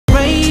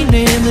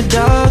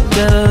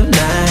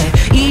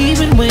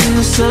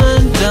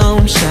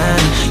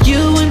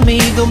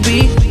gon'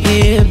 be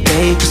here,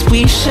 babe, 'cause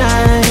we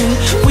shine,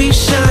 we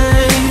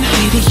shine.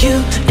 Baby, you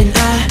and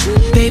I,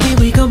 baby,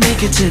 we gon'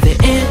 make it to the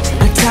end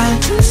of time.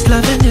 This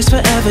loving is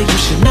forever, you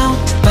should know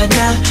by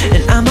now.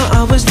 And I'ma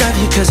always love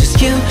you 'cause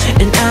it's you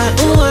and I,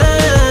 ooh,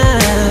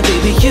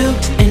 baby, you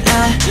and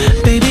I,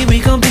 baby, we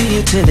gon' be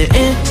here till the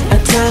end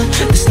of time.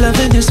 This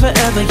loving is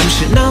forever, you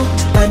should know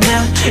by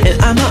now. And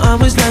I'ma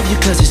always love you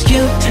 'cause it's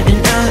you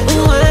and I,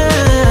 ooh,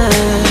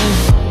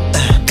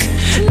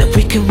 now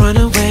we can run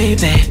away,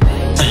 babe,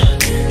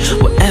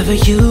 wherever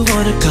you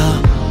wanna go.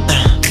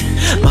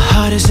 My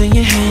heart is in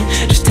your hand,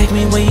 just take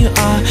me where you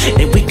are,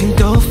 and we can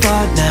go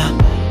far now.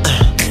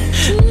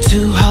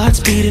 Two hearts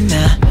beating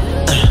now,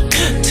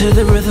 to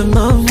the rhythm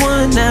of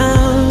one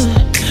now.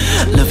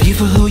 Love you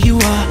for who you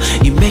are,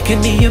 you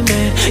making me a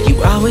man, you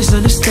always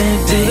understand.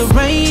 Through the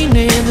rain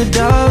and the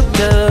dark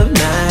of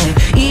night,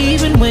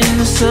 even when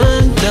the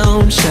sun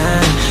don't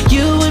shine,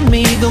 you and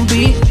me gon'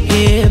 be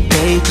here,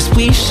 babe, 'cause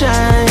we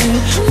shine,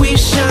 we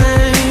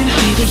shine.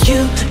 Baby,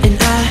 you and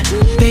I,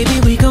 baby,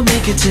 we gon'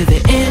 make it to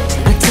the end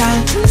of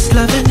time. This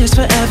loving is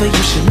forever,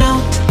 you should know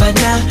by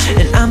now.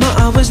 And I'ma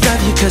always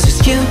love you 'cause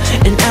it's you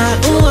and I,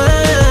 ooh,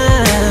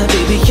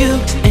 baby, you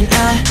and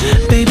I,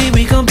 baby,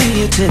 we gon' be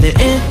here till the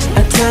end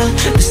of time.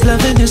 This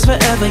loving is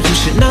forever, you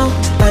should know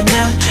by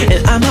now.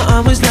 And I'ma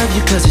always love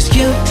you 'cause it's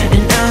you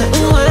and I,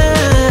 ooh,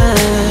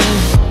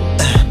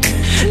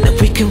 now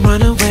we can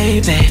run away,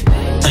 babe,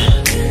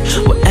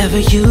 wherever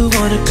you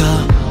wanna go.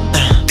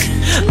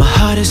 My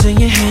heart is in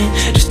your hand,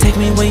 just take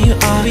me where you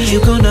are. You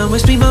gon'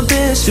 always be my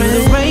best friend.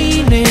 Through the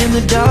rain and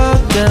the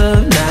dark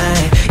of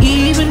night,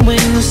 even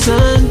when the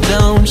sun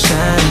don't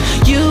shine,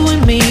 you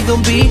and me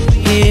gon' be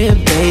here,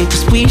 babe,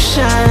 'cause we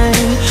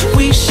shine,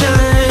 we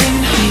shine.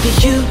 Baby,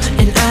 you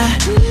and I,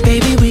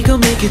 baby, we gon'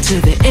 make it to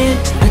the end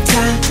of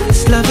time.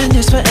 This loving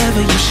is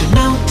forever, you should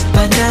know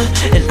by now.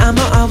 And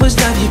I'ma always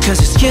love you 'cause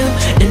it's you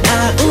and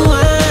I, ooh,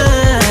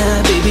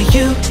 baby,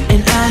 you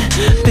and I,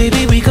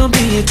 baby, we gon'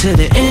 be here till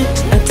the end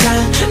of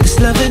time. This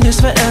loving is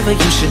forever,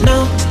 you should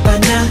know by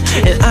now.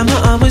 And I'ma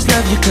always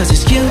love you 'cause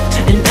it's you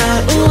and I,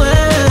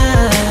 ooh,